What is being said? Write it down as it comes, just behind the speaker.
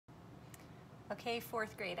Okay,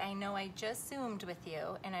 fourth grade, I know I just Zoomed with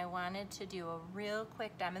you and I wanted to do a real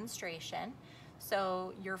quick demonstration.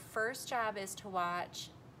 So your first job is to watch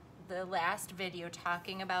the last video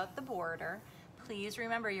talking about the border. Please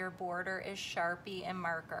remember your border is Sharpie and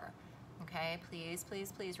marker. Okay, please,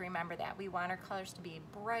 please, please remember that. We want our colors to be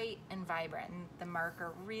bright and vibrant, and the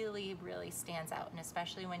marker really, really stands out, and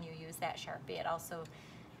especially when you use that Sharpie, it also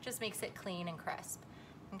just makes it clean and crisp.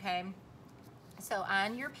 Okay, so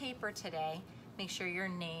on your paper today, make sure your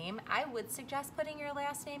name, I would suggest putting your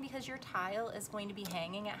last name because your tile is going to be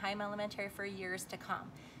hanging at Heim Elementary for years to come.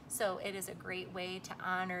 So it is a great way to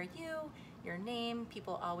honor you, your name,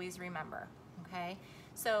 people always remember, okay?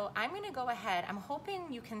 So I'm gonna go ahead, I'm hoping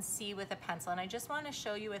you can see with a pencil, and I just wanna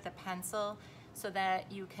show you with a pencil so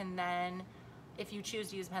that you can then, if you choose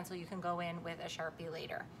to use a pencil, you can go in with a Sharpie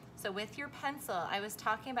later. So with your pencil, I was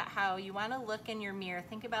talking about how you wanna look in your mirror,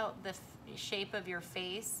 think about the shape of your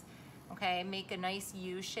face, okay? Make a nice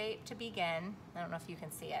U shape to begin. I don't know if you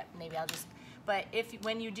can see it, maybe I'll just, but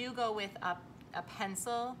when you do go with a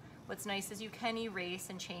pencil, what's nice is you can erase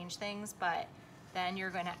and change things, but then you're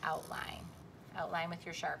gonna outline with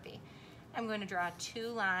your Sharpie. I'm going to draw 2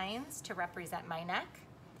 lines to represent my neck,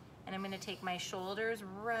 and I'm going to take my shoulders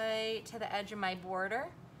right to the edge of my border.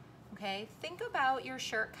 Okay, think about your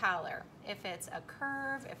shirt collar. If it's a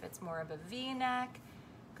curve, if it's more of a V-neck,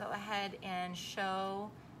 go ahead and show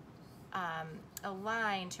a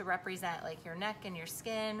line to represent like your neck and your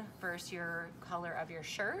skin versus your color of your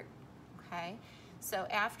shirt. Okay, so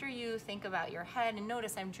after you think about your head, and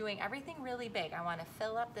notice I'm doing everything really big, I want to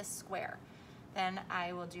fill up this square. Then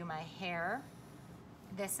I will do my hair.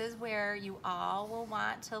 This is where you all will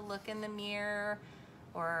want to look in the mirror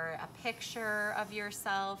or a picture of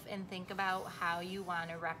yourself and think about how you want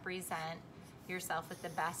to represent yourself with the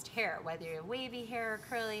best hair, whether you're wavy hair,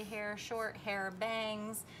 curly hair, short hair,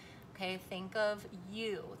 bangs. Okay, think of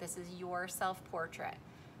you. This is your self-portrait.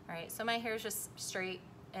 All right, so my hair is just straight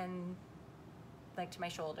and like to my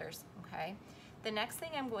shoulders, okay? The next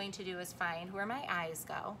thing I'm going to do is find where my eyes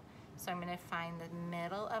go. So I'm gonna find the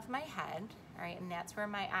middle of my head, all right, and that's where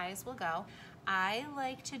my eyes will go. I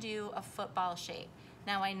like to do a football shape.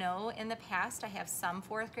 Now I know in the past I have some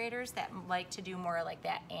 4th graders that like to do more like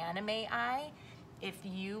that anime eye. If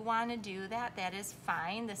you wanna do that, that is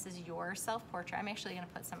fine. This is your self-portrait. I'm actually gonna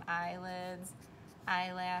put some eyelids,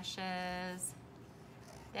 eyelashes,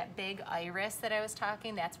 that big iris that I was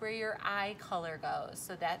talking, that's where your eye color goes.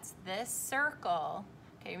 So that's this circle,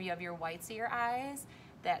 okay, you have your whites of your eyes,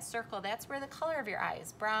 that circle, that's where the color of your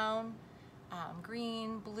eyes, brown,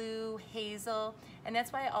 green, blue, hazel, and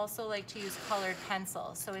that's why I also like to use colored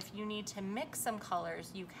pencils. So if you need to mix some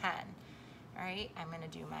colors, you can. All right, I'm gonna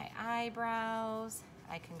do my eyebrows.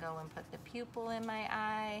 I can go and put the pupil in my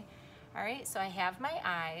eye. All right, so I have my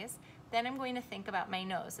eyes. Then I'm going to think about my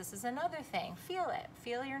nose. This is another thing, feel it.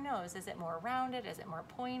 Feel your nose. Is it more rounded? Is it more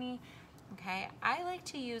pointy? Okay, I like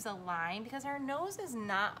to use a line because our nose is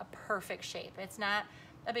not a perfect shape. It's not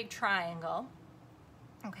a big triangle,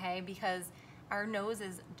 okay, because our nose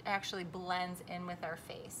actually blends in with our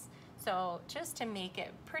face. So just to make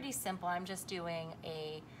it pretty simple, I'm just doing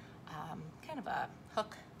a kind of a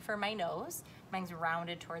hook for my nose. Mine's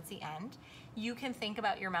rounded towards the end. You can think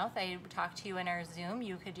about your mouth. I talked to you in our Zoom.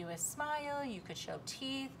 You could do a smile, you could show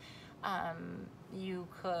teeth, you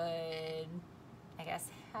could, I guess,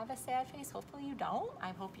 have a sad face. Hopefully you don't.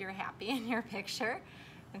 I hope you're happy in your picture.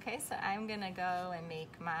 Okay, so I'm gonna go and make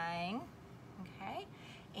mine, okay?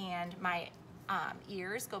 And my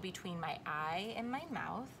ears go between my eye and my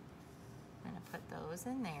mouth. I'm gonna put those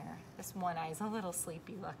in there. This one eye's a little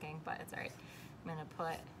sleepy looking, but it's all right. I'm gonna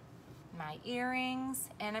put my earrings,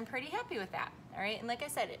 and I'm pretty happy with that, all right? And like I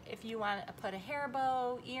said, if you want to put a hair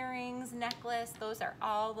bow, earrings, necklace, those are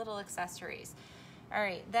all little accessories. All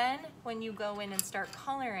right, then when you go in and start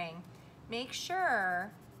coloring, make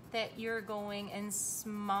sure that you're going in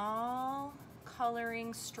small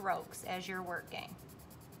coloring strokes as you're working.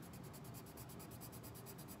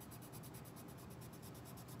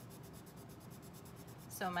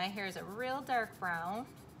 So my hair is a real dark brown,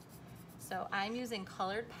 so I'm using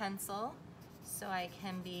colored pencil so I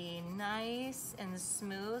can be nice and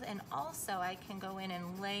smooth, and also I can go in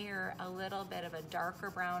and layer a little bit of a darker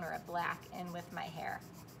brown or a black in with my hair.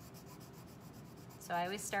 So I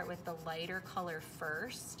always start with the lighter color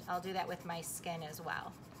first. I'll do that with my skin as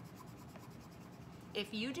well.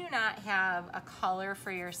 If you do not have a color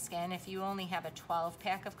for your skin, if you only have a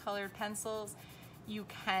 12-pack of colored pencils, you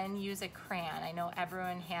can use a crayon. I know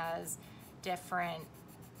everyone has different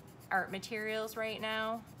art materials right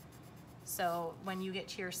now. So when you get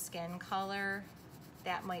to your skin color,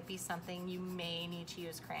 that might be something you may need to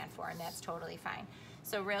use crayon for, and that's totally fine.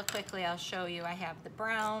 So real quickly, I'll show you. I have the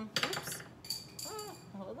brown. Oops. Oh,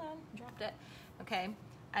 hold on, dropped it. Okay,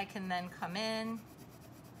 I can then come in.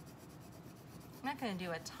 I'm not going to do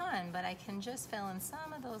a ton, but I can just fill in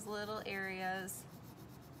some of those little areas.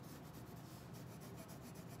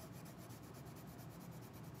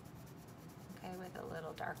 Okay, with a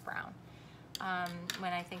little dark brown.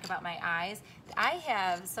 When I think about my eyes, I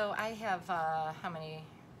have how many?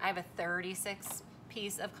 I have a 36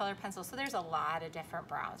 piece of colored pencil, so there's a lot of different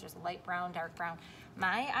browns. There's light brown, dark brown.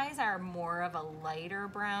 My eyes are more of a lighter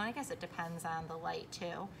brown. I guess it depends on the light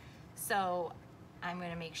too. So I'm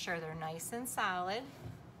going to make sure they're nice and solid.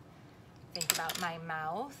 Think about my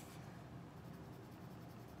mouth.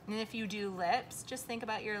 And if you do lips, just think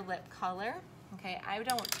about your lip color. Okay, I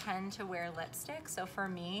don't tend to wear lipstick, so for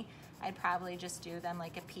me, I'd probably just do them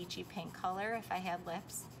like a peachy pink color if I had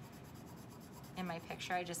lips. In my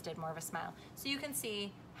picture, I just did more of a smile. So you can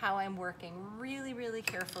see how I'm working really, really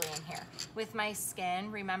carefully in here. With my skin,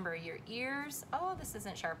 remember your ears. Oh, this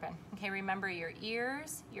isn't sharpened. Okay, remember your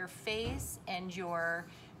ears, your face, and your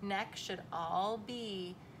neck should all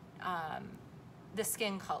be the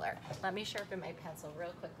skin color. Let me sharpen my pencil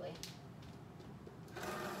real quickly.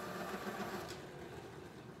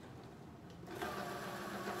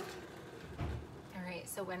 All right,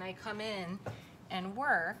 so when I come in and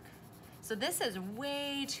work, so this is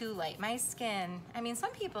way too light. My skin, I mean,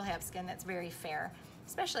 some people have skin that's very fair,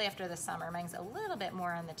 especially after the summer. Mine's a little bit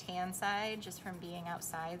more on the tan side just from being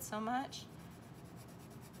outside so much.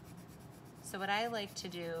 So what I like to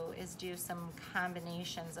do is do some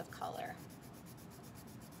combinations of color.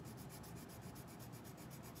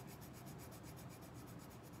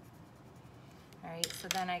 All right, so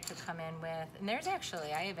then I could come in with, and there's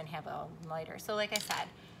actually, I even have a lighter. So like I said,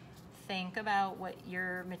 think about what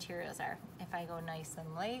your materials are. If I go nice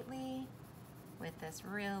and lightly with this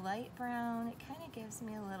real light brown, it kind of gives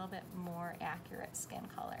me a little bit more accurate skin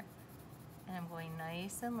color. And I'm going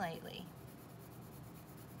nice and lightly.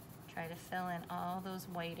 Try to fill in all those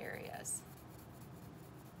white areas.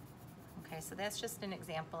 Okay, so that's just an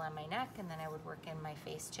example on my neck, and then I would work in my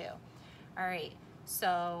face too. All right,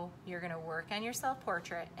 so you're gonna work on your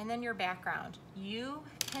self-portrait and then your background. You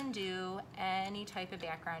can do any type of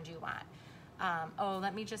background you want. Oh,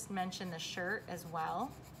 let me just mention the shirt as well.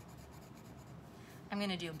 I'm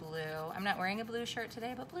gonna do blue. I'm not wearing a blue shirt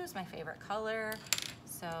today, but blue is my favorite color.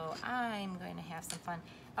 So I'm going to have some fun.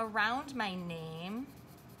 Around my name,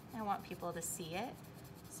 I want people to see it.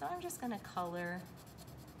 So I'm just gonna color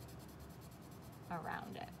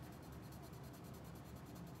around it.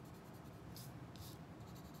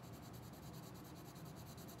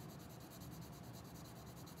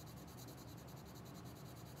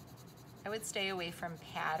 I would stay away from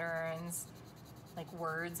patterns, like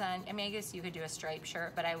words on, I mean, I guess you could do a striped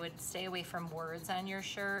shirt, but I would stay away from words on your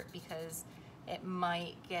shirt because it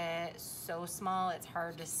might get so small it's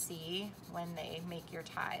hard to see when they make your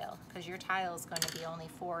tile, because your tile is going to be only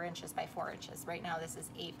 4 inches by 4 inches. Right now this is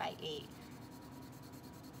 8 by 8.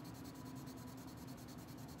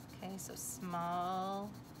 Okay, so small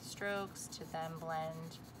strokes to then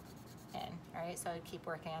blend in. All right, so I'd keep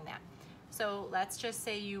working on that. So let's just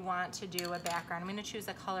say you want to do a background. I'm going to choose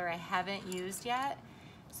a color I haven't used yet.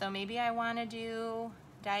 So maybe I want to do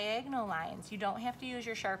diagonal lines. You don't have to use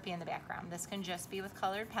your Sharpie in the background. This can just be with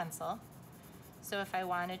colored pencil. So if I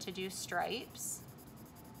wanted to do stripes,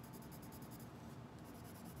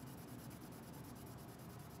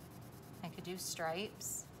 I could do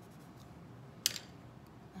stripes.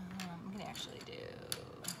 I'm going to actually do,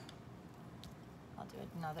 I'll do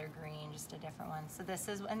another green, just a different one. So this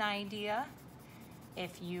is an idea.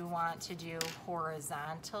 If you want to do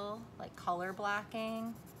horizontal, like color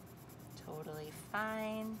blocking, totally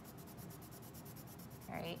fine.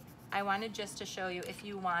 All right, I wanted just to show you, if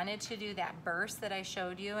you wanted to do that burst that I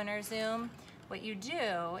showed you in our Zoom, what you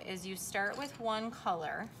do is you start with one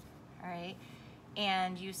color, all right,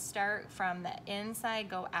 and you start from the inside,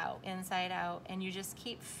 go out, inside out, and you just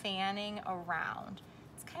keep fanning around.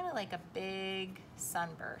 It's kind of like a big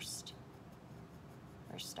sunburst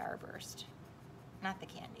or starburst, not the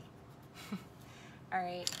candy. All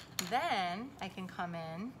right, then I can come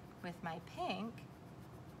in with my pink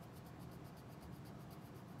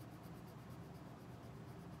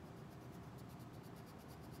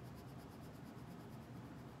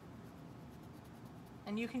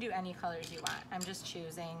and you can do any colors you want. I'm just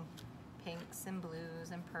choosing pinks and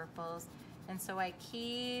blues and purples. And so I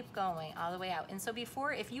keep going all the way out. And so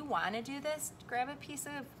before, if you want to do this, grab a piece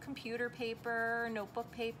of computer paper,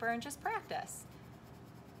 notebook paper, and just practice.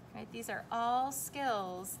 Right? These are all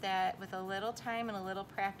skills that with a little time and a little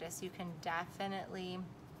practice you can definitely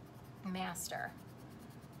master.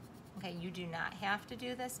 Okay, you do not have to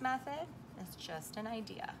do this method. It's just an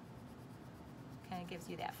idea. Kind of gives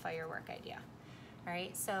you that firework idea. All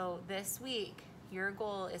right, so this week your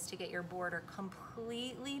goal is to get your border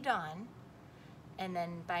completely done, and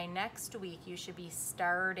then by next week you should be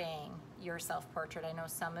starting your self-portrait. I know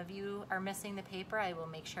some of you are missing the paper. I will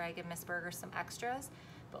make sure I give Miss Berger some extras,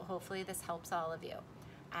 but hopefully this helps all of you.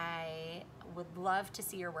 I would love to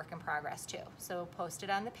see your work in progress too. So post it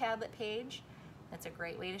on the Padlet page. That's a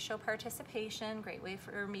great way to show participation, great way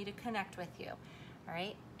for me to connect with you. All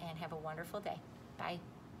right, and have a wonderful day. Bye.